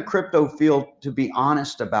 we're in the crypto field to be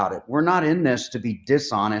honest about it. We're not in this to be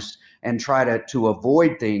dishonest and try to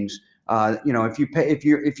avoid things. You know, if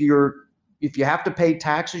you have to pay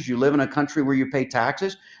taxes, you live in a country where you pay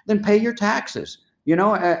taxes, then pay your taxes. You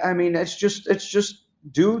know, I mean, it's just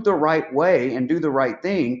do the right way and do the right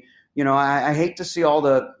thing. You know, I hate to see all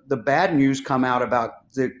the bad news come out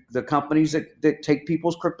about the companies that take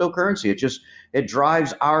people's cryptocurrency. It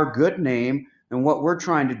drives our good name and what we're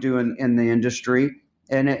trying to do in the industry,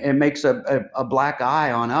 and it makes a black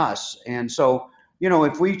eye on us. And so, you know,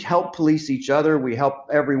 if we help police each other, we help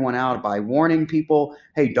everyone out by warning people,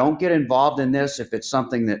 hey, don't get involved in this if it's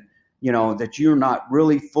something that, you know, that you're not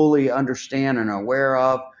really fully understand and aware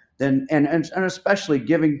of, then and especially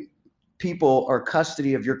giving people or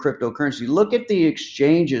custody of your cryptocurrency. Look at the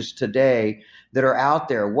exchanges today that are out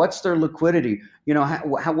there. What's their liquidity? You know,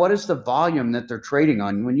 what is the volume that they're trading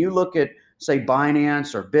on? When you look at, say,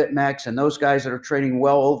 Binance or BitMEX and those guys that are trading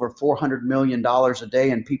well over $400 million a day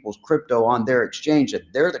in people's crypto on their exchange,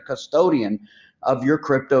 that they're the custodian of your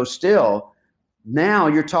crypto still. Now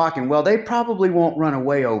you're talking, well, they probably won't run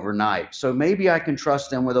away overnight. So maybe I can trust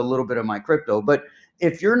them with a little bit of my crypto. But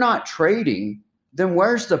if you're not trading, then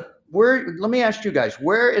let me ask you guys,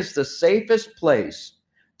 where is the safest place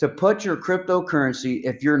to put your cryptocurrency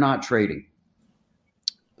if you're not trading?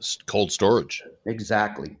 Cold storage.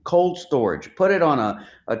 Exactly. Cold storage. Put it on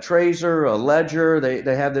a Trezor, a Ledger.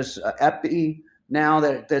 They have this Epi now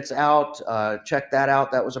that's out. Check that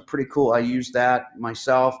out. That was a pretty cool. I used that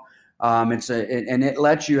myself. And it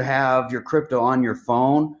lets you have your crypto on your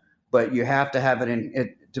phone, but you have to have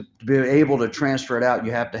it to be able to transfer it out.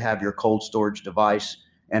 You have to have your cold storage device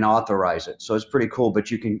and authorize it. So it's pretty cool,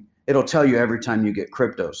 but it'll tell you every time you get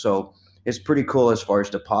crypto. So it's pretty cool as far as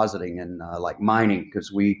depositing and like mining,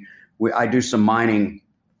 because I do some mining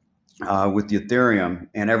with Ethereum,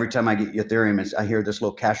 and every time I get Ethereum, I hear this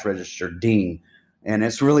little cash register ding, and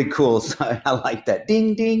it's really cool. So I like that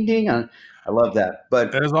ding, ding, ding. I love that.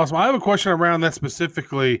 But that is awesome. I have a question around that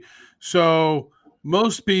specifically. So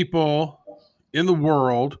most people in the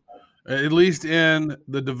world, at least in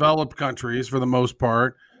the developed countries for the most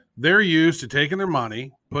part, they're used to taking their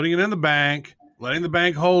money, putting it in the bank, letting the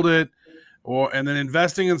bank hold it, and then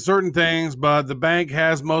investing in certain things, but the bank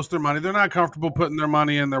has most of their money. They're not comfortable putting their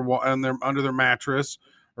money in their under their mattress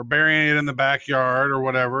or burying it in the backyard or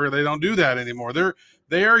whatever. They don't do that anymore.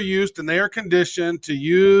 They are used and they are conditioned to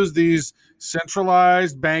use these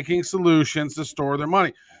centralized banking solutions to store their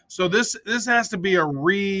money. So this has to be a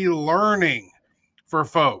relearning for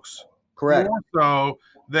folks. correct. More so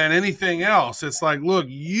than anything else. It's like, look,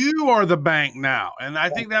 you are the bank now. And I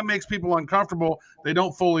think that makes people uncomfortable. They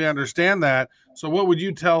don't fully understand that. So what would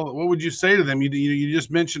you say to them? You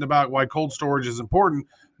just mentioned about why cold storage is important,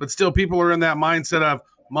 but still people are in that mindset of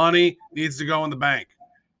money needs to go in the bank.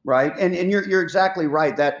 Right. And you're exactly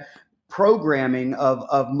right. That programming of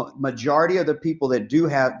majority of the people that do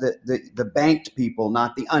have the banked people,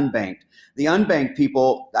 not the unbanked. The unbanked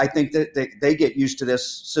people, I think that they get used to this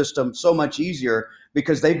system so much easier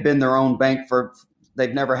because they've been their own bank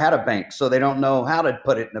they've never had a bank, so they don't know how to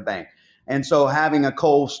put it in a bank. And so having a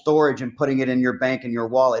cold storage and putting it in your bank and your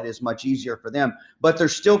wallet is much easier for them, but they're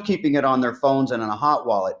still keeping it on their phones and in a hot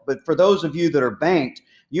wallet. But for those of you that are banked,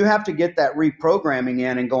 you have to get that reprogramming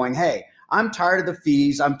in and going, hey, I'm tired of the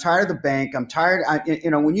fees. I'm tired of the bank. I'm tired.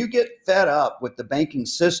 When you get fed up with the banking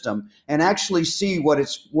system and actually see what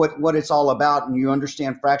it's all about, and you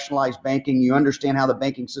understand fractionalized banking, you understand how the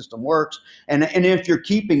banking system works, and if you're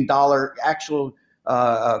keeping fiat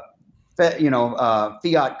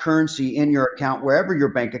currency in your account, wherever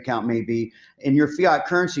your bank account may be, and your fiat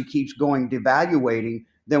currency keeps devaluating,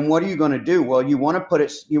 then what are you going to do? Well, you want to put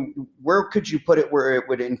it, where could you put it where it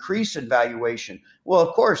would increase in valuation? Well,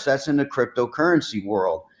 of course, that's in the cryptocurrency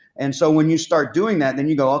world. And so when you start doing that, then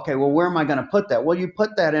you go, okay, well, where am I going to put that? Well, you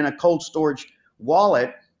put that in a cold storage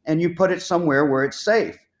wallet and you put it somewhere where it's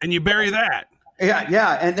safe. And you bury that.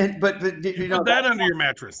 Yeah. And then, but you know, put that under your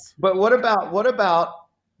mattress. But what about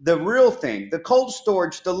the real thing, the cold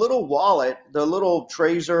storage, the little wallet, the little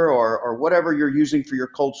Trezor or whatever you're using for your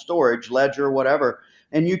cold storage, Ledger, whatever,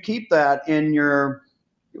 and you keep that in your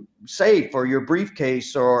safe or your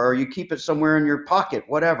briefcase, or you keep it somewhere in your pocket,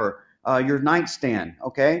 whatever, your nightstand,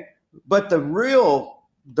 okay? But the real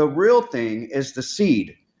thing is the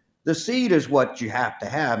seed. The seed is what you have to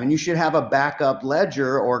have, and you should have a backup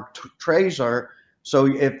Ledger or Trezor, so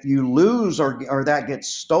if you lose or that gets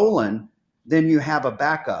stolen, then you have a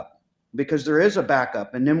backup, because there is a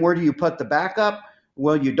backup. And then where do you put the backup?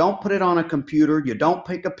 Well, you don't put it on a computer. You don't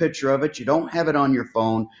take a picture of it. You don't have it on your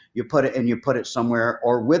phone. You put it somewhere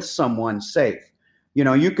or with someone safe.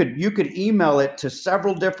 You could email it to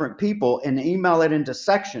several different people and email it into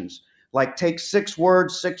sections. Like take 6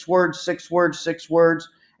 words, 6 words, 6 words, 6 words,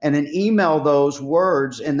 and then email those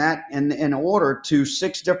words in order to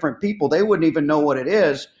 6 different people. They wouldn't even know what it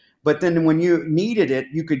is, but then when you needed it,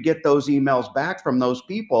 you could get those emails back from those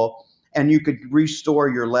people, and you could restore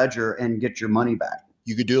your ledger and get your money back.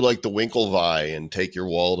 You could do like the Winklevi and take your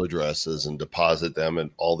wallet addresses and deposit them in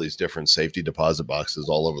all these different safety deposit boxes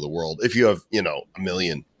all over the world. If you have, a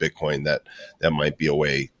million Bitcoin, that might be a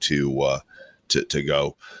way to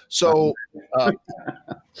go. So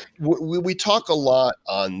we talk a lot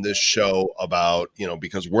on this show about,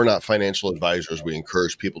 because we're not financial advisors, we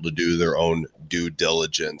encourage people to do their own due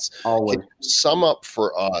diligence. Always. Can you sum up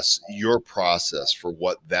for us your process for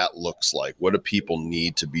what that looks like? What do people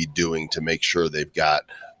need to be doing to make sure they've got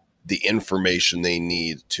the information they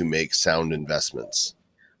need to make sound investments?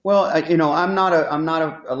 Well, I'm not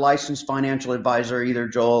a licensed financial advisor either,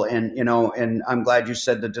 Joel, and I'm glad you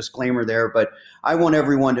said the disclaimer there. But I want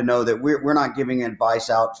everyone to know that we're not giving advice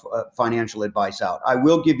out, financial advice out. I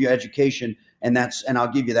will give you education, and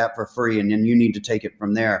I'll give you that for free, and then you need to take it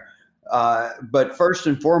from there. But first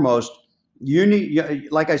and foremost, you need,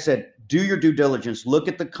 like I said, do your due diligence. Look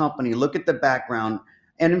at the company, look at the background.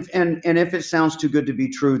 And if it sounds too good to be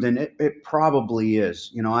true, then it probably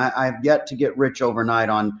is. I've yet to get rich overnight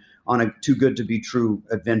on a too good to be true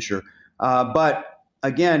adventure. But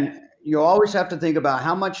again, you always have to think about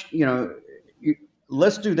how much,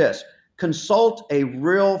 let's do this. Consult a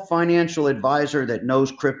real financial advisor that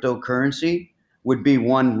knows cryptocurrency would be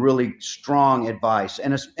one really strong advice.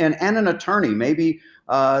 And an attorney, maybe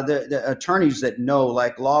the attorneys that know,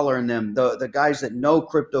 like Lawler and them, the guys that know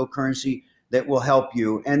cryptocurrency, that will help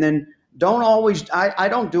you. And then I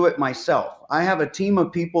don't do it myself. I have a team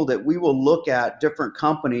of people that we will look at different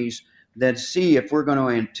companies that see if we're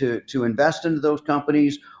going to invest into those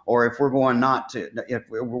companies, or if we're not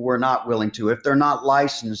willing to, if they're not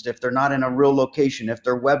licensed, if they're not in a real location, if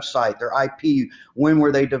their website, their IP, when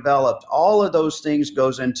were they developed, all of those things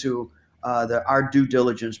goes into our due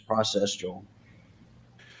diligence process, Joel.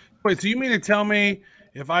 Wait, so you mean to tell me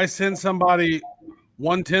if I send somebody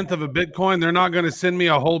 1/10 of a Bitcoin, they're not going to send me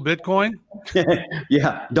a whole Bitcoin?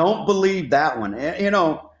 Yeah, don't believe that one.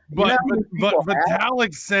 But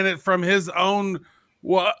Vitalik sent it from his own.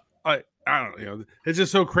 What I don't know. It's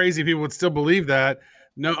just so crazy. People would still believe that.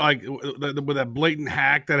 No, like with that blatant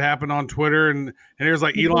hack that happened on Twitter, and here's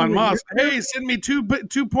like Elon Musk. Hey, send me 2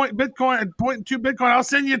 Bitcoin. I'll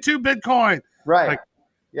send you 2 Bitcoin. Right. Like,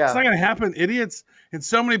 yeah. It's not going to happen, idiots. And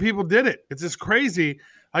so many people did it. It's just crazy.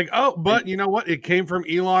 Like, oh, but you know what? It came from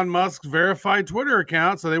Elon Musk's verified Twitter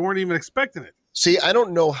account, so they weren't even expecting it. See, I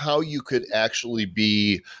don't know how you could actually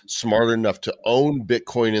be smart enough to own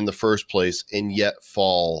Bitcoin in the first place and yet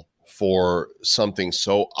fall for something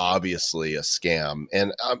so obviously a scam.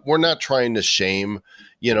 And we're not trying to shame,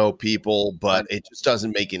 people, but it just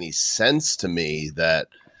doesn't make any sense to me that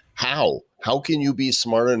how can you be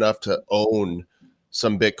smart enough to own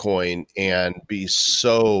some Bitcoin and be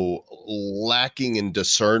so lacking in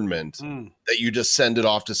discernment that you just send it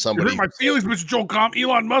off to somebody. You hurt my feelings, Mr. Joel Comm.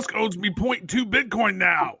 Elon Musk owes me 0.2 Bitcoin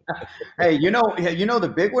now. Hey,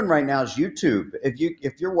 the big one right now is YouTube.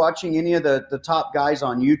 If you're watching any of the top guys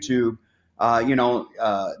on YouTube,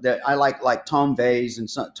 that I like Tom Vase and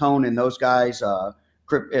Tone and those guys,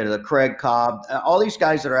 Craig Cobb, all these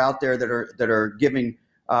guys that are out there that are giving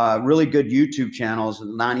really good YouTube channels,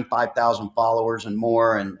 95,000 followers and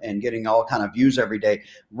more, and getting all kind of views every day.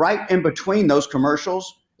 Right in between those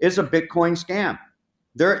commercials is a Bitcoin scam.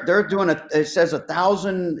 They're doing it says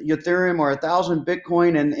 1,000 Ethereum or 1,000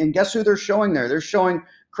 Bitcoin, and guess who they're showing there? They're showing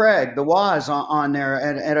Craig, the Woz on there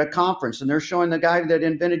at a conference, and they're showing the guy that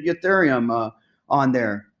invented Ethereum on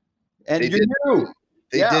there. And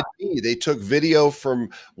They took video from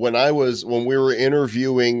when we were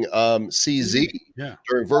interviewing CZ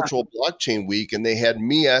during Virtual Blockchain Week, and they had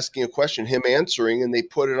me asking a question, him answering, and they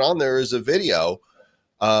put it on there as a video.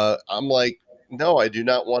 I'm like, no, I do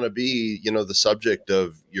not want to be, the subject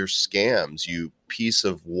of your scams, you piece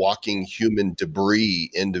of walking human debris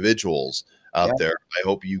individuals out there. I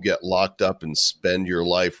hope you get locked up and spend your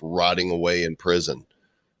life rotting away in prison.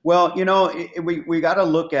 Well, we got to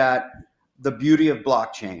look at the beauty of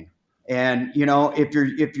blockchain. And, if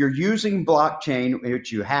you're using blockchain,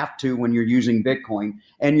 which you have to when you're using Bitcoin,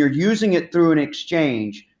 and you're using it through an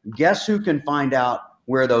exchange, guess who can find out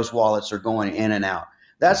where those wallets are going in and out?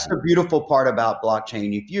 That's the beautiful part about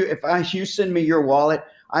blockchain. If you send me your wallet,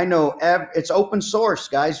 I know it's open source,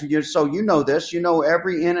 guys. So this,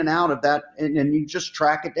 every in and out of that, and you just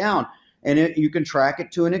track it down. and you can track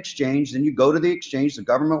it to an exchange. Then you go to the exchange, the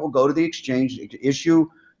government will go to the exchange, issue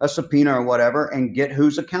a subpoena or whatever, and get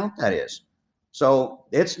whose account that is. So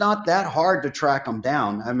it's not that hard to track them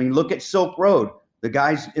down. I mean, look at Silk Road. The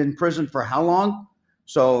guy's in prison for how long?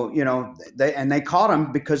 So, they caught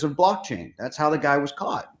him because of blockchain. That's how the guy was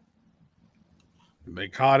caught. They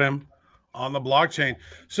caught him on the blockchain.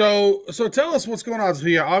 So tell us what's going on. So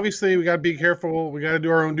yeah, obviously we got to be careful. We got to do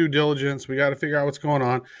our own due diligence. We got to figure out what's going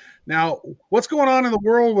on. Now, what's going on in the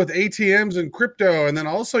world with ATMs and crypto? And then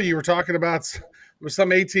also you were talking about with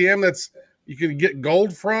some ATM that's you can get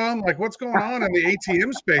gold from. Like, what's going on in the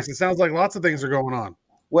ATM space? It sounds like lots of things are going on.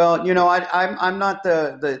 Well, I'm not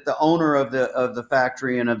the owner of the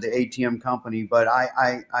factory and of the ATM company, but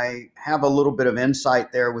I have a little bit of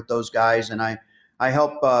insight there with those guys, and I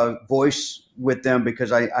help voice with them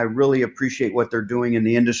because I really appreciate what they're doing in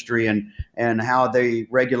the industry and how they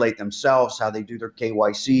regulate themselves, how they do their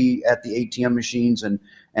KYC at the ATM machines, and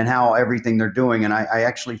how everything they're doing. And I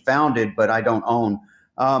actually founded, but I don't own.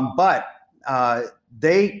 But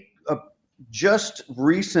they just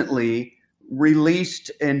recently released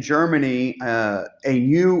in Germany a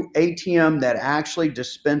new ATM that actually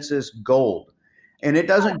dispenses gold. And it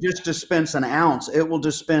doesn't just dispense an ounce, it will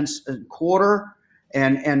dispense a quarter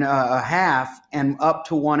and a half and up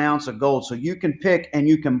to 1 ounce of gold. So you can pick and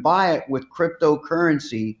you can buy it with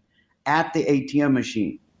cryptocurrency at the ATM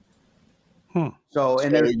machine. So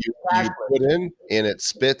you put in and it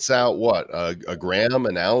spits out what, a gram,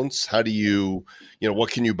 an ounce? How do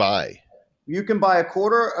what can you buy? You can buy a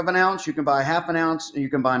quarter of an ounce, you can buy half an ounce, and you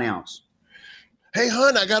can buy an ounce. Hey,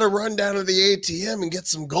 hon, I got to run down to the ATM and get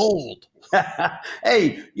some gold.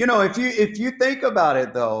 Hey, if you think about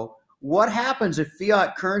it, though, what happens if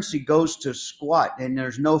fiat currency goes to squat and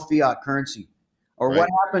there's no fiat currency? Or Right. What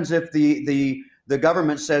happens if the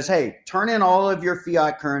government says, hey, turn in all of your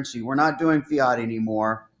fiat currency. We're not doing fiat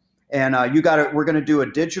anymore. And we're going to do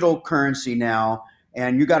a digital currency now.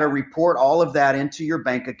 And you got to report all of that into your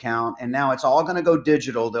bank account. And now it's all going to go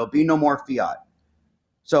digital. There'll be no more fiat.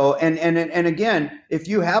 So, and again, if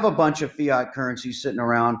you have a bunch of fiat currency sitting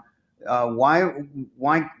around, why?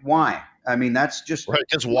 I mean, that's just Right.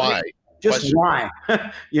 Just why? Just Question. why?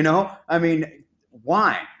 I mean,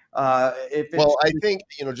 why? I think,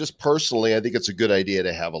 just personally, I think it's a good idea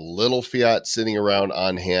to have a little fiat sitting around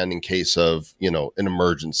on hand in case of, an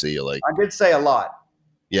emergency. I did say a lot.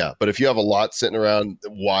 Yeah, but if you have a lot sitting around,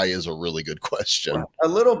 why is a really good question. A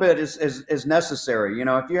little bit is necessary.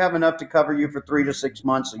 If you have enough to cover you for 3 to 6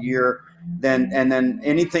 months, a year, then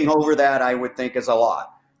anything over that, I would think is a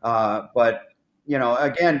lot. But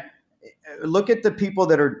again, look at the people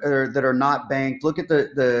that are not banked. Look at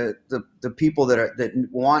the people that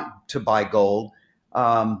want to buy gold.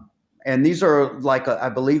 And these are I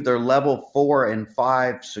believe they're level 4 and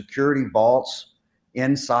 5 security vaults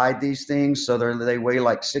inside these things. So they weigh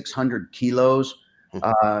like 600 kilos.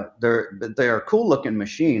 They're a cool looking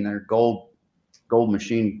machine. They're gold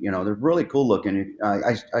machine. They're really cool looking.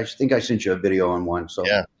 I think I sent you a video on one. So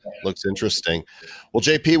yeah, looks interesting. Well,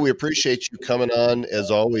 JP, we appreciate you coming on as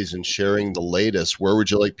always and sharing the latest. Where would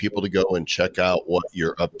you like people to go and check out what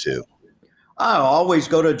you're up to? I always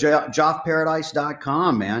go to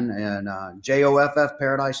joffparadise.com, man, and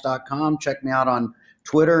joffparadise.com. Check me out on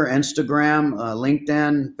Twitter, Instagram,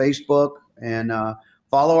 LinkedIn, Facebook, and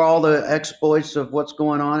follow all the exploits of what's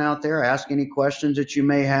going on out there. Ask any questions that you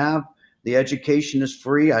may have. The education is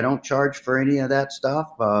free. I don't charge for any of that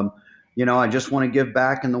stuff. I just want to give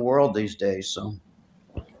back in the world these days. So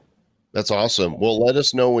that's awesome. Well, let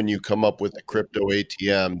us know when you come up with a crypto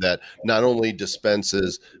ATM that not only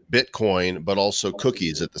dispenses Bitcoin, but also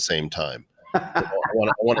cookies at the same time. I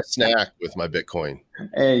want a snack with my Bitcoin.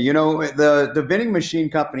 Hey, the vending machine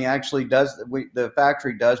company actually does. The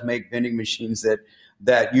factory does make vending machines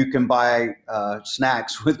that you can buy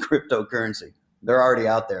snacks with cryptocurrency. They're already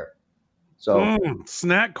out there. So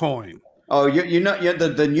snack coin. Oh,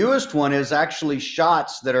 the newest one is actually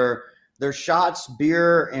shots they're shots,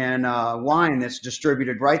 beer, and wine that's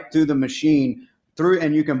distributed right through the machine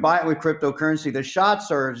and you can buy it with cryptocurrency. The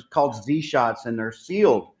shots are called Z shots and they're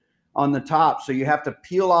sealed on the top. So you have to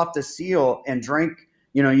peel off the seal and drink,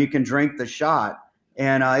 you can drink the shot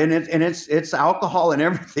and it's alcohol and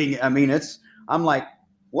everything. I mean, I'm like,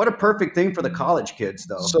 what a perfect thing for the college kids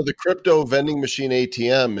though. So the crypto vending machine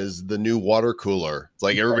ATM is the new water cooler. It's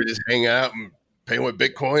like everybody's hanging out and paying with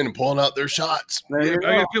Bitcoin and pulling out their shots.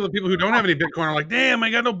 I feel the people who don't have any Bitcoin are like, damn, I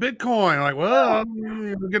got no Bitcoin. I'm like, well,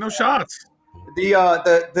 you get no shots.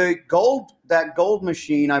 The gold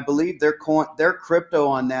machine, I believe their crypto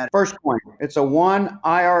on that First Coin. It's a $1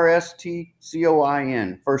 IRSTCOIN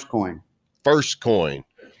First Coin. First Coin.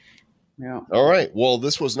 Yeah. All right. Well,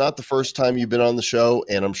 this was not the first time you've been on the show,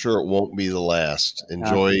 and I'm sure it won't be the last.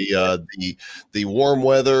 Enjoy the warm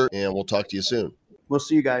weather, and we'll talk to you soon. We'll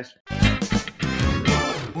see you guys.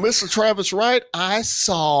 Mr. Travis Wright, I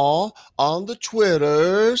saw on the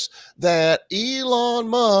Twitters that Elon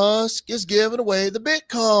Musk is giving away the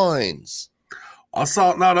Bitcoins. I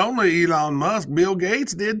saw not only Elon Musk, Bill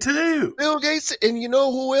Gates did too. Bill Gates, and you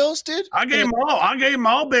know who else did? I gave him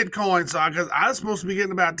all Bitcoin, because I was supposed to be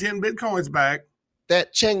getting about 10 Bitcoins back.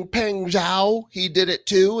 That Changpeng Zhao, he did it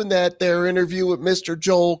too in that their interview with Mr.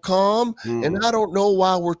 Joel Comm. And I don't know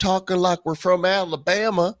why we're talking like we're from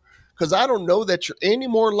Alabama, because I don't know that you're any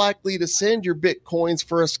more likely to send your Bitcoins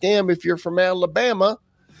for a scam if you're from Alabama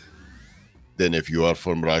than if you are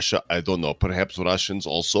from Russia. I don't know. Perhaps Russians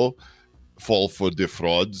also fall for the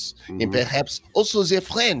frauds, and perhaps also the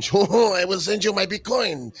French. Oh, I will send you my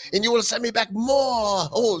Bitcoin, and you will send me back more.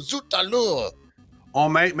 Oh, zut alors. Or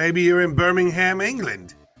maybe you're in Birmingham,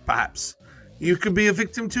 England, perhaps. You could be a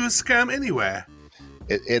victim to a scam anywhere.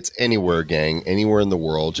 It's anywhere, gang, anywhere in the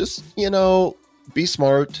world. Just, be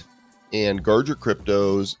smart and guard your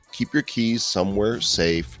cryptos. Keep your keys somewhere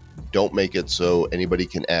safe. Don't make it so anybody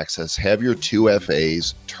can access. Have your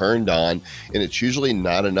 2FAs turned on, and it's usually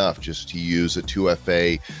not enough just to use a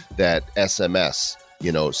 2FA that SMS,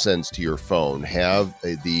 sends to your phone. Have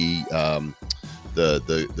the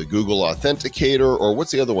Google Authenticator, or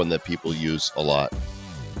what's the other one that people use a lot?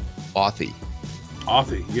 Authy.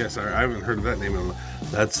 Authy, yes, I haven't heard of that name.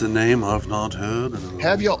 That's the name I've not heard.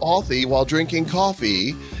 Have your Authy while drinking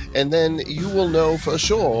coffee, and then you will know for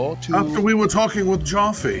sure to... After we were talking with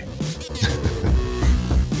Joffy.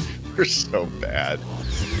 We're so bad.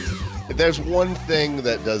 There's one thing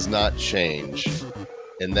that does not change,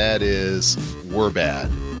 and that is we're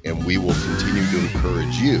bad, and we will continue to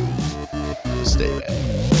encourage you to stay bad.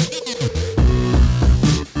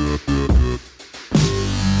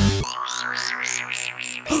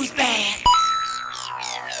 Who's bad?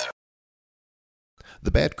 The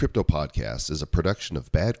Bad Crypto Podcast is a production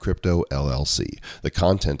of Bad Crypto LLC. The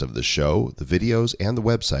content of the show, the videos, and the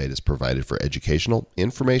website is provided for educational,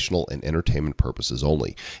 informational, and entertainment purposes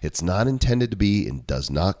only. It's not intended to be and does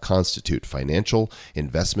not constitute financial,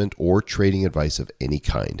 investment, or trading advice of any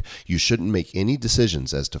kind. You shouldn't make any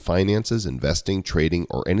decisions as to finances, investing, trading,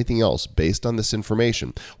 or anything else based on this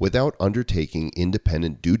information without undertaking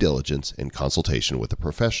independent due diligence and consultation with a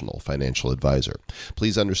professional financial advisor.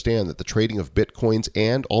 Please understand that the trading of Bitcoins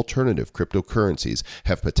and alternative cryptocurrencies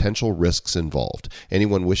have potential risks involved.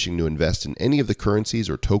 Anyone wishing to invest in any of the currencies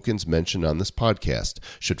or tokens mentioned on this podcast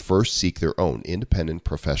should first seek their own independent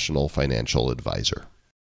professional financial advisor.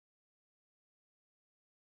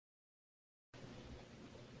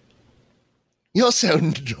 You're so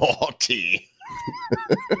naughty.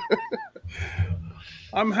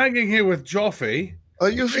 I'm hanging here with Joffy. Are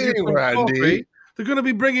you feeling Randy? They're going to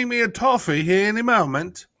be bringing me a toffee here any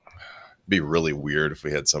moment. Be really weird if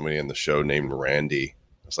we had somebody on the show named Randy.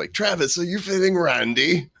 It's like, Travis, are you feeling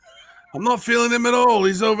Randy? I'm not feeling him at all.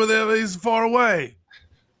 He's over there. He's far away.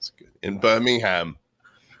 It's good. In Birmingham,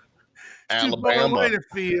 It's too far away Alabama. to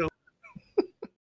feel.